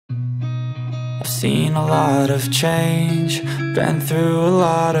I've seen a lot of change, been through a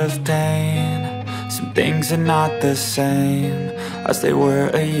lot of pain. Some things are not the same as they were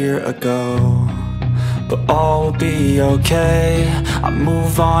a year ago, but all will be okay. I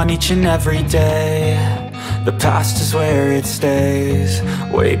move on each and every day. The past is where it stays,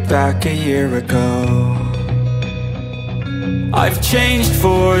 way back a year ago. I've changed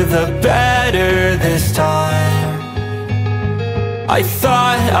for the better this time. I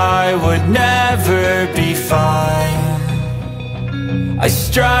thought I would never be fine. I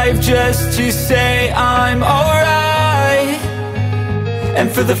strive just to say I'm alright, and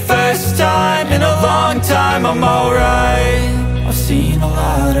for the first time in a long time I'm alright. I've seen a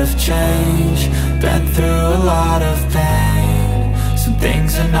lot of change, been through a lot of pain. Some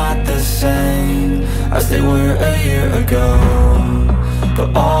things are not the same as they were a year ago,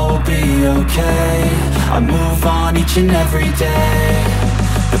 but all will be okay. I move on each and every day.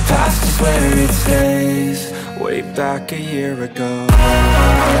 The past is where it stays, way back a year ago.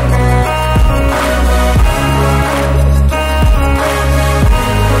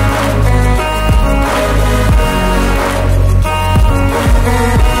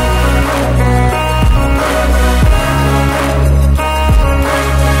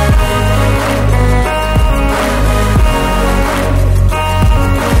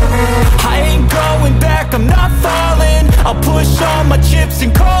 I'm not falling, I'll push all my chips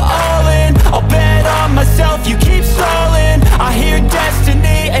and call all in. I'll bet on myself, you keep stalling. I hear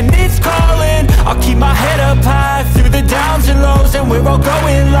destiny and it's calling. I'll keep my head up high through the downs and lows, and we're all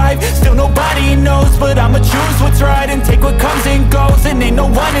going live. Still nobody knows, but I'ma choose what's right and take what comes and goes. And ain't no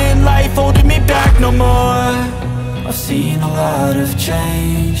one in life holding me back no more. I've seen a lot of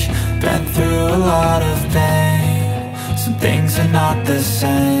change, been through a lot of pain. Some things are not the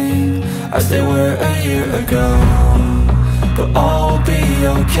same as they were a year ago, but all will be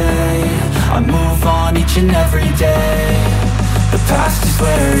okay. I move on each and every day. The past is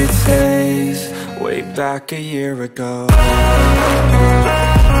where it stays, way back a year ago.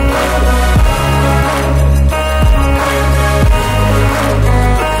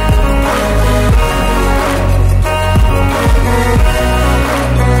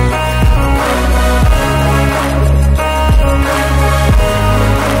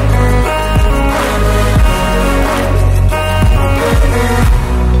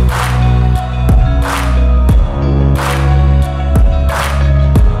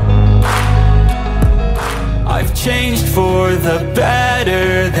 Changed for the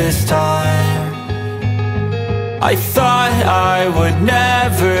better this time. I thought I would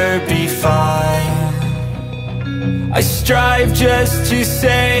never be fine. I strive just to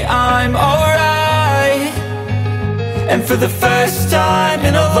say I'm alright, and for the first time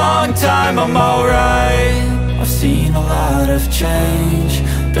in a long time I'm alright. I've seen a lot of change,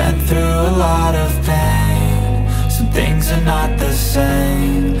 been through a lot of pain. Some things are not the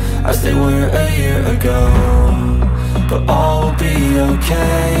same as they were a year ago, but all will be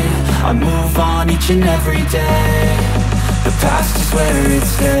okay. I move on each and every day. The past is where it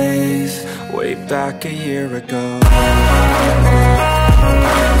stays, way back a year ago.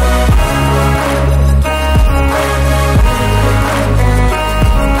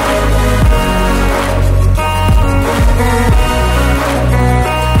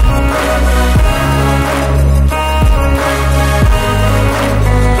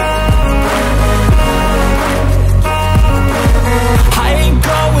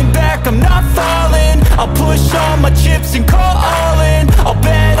 I'm not falling, I'll push all my chips and call all in. I'll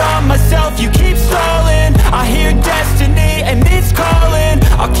bet on myself, you keep stalling. I hear destiny and it's calling.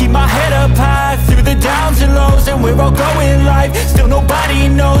 I'll keep my head up high through the downs and lows, and we're all going live. Still nobody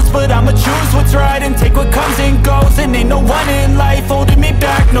knows, but I'ma choose what's right and take what comes and goes. And ain't no one in life holding me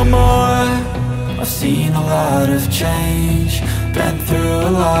back no more. I've seen a lot of change, been through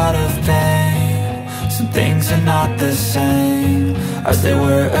a lot of pain. Some things are not the same as they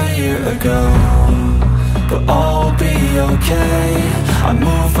were a year ago, but all will be okay. I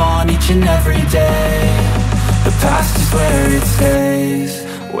move on each and every day. The past is where it stays,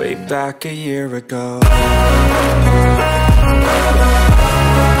 way back a year ago.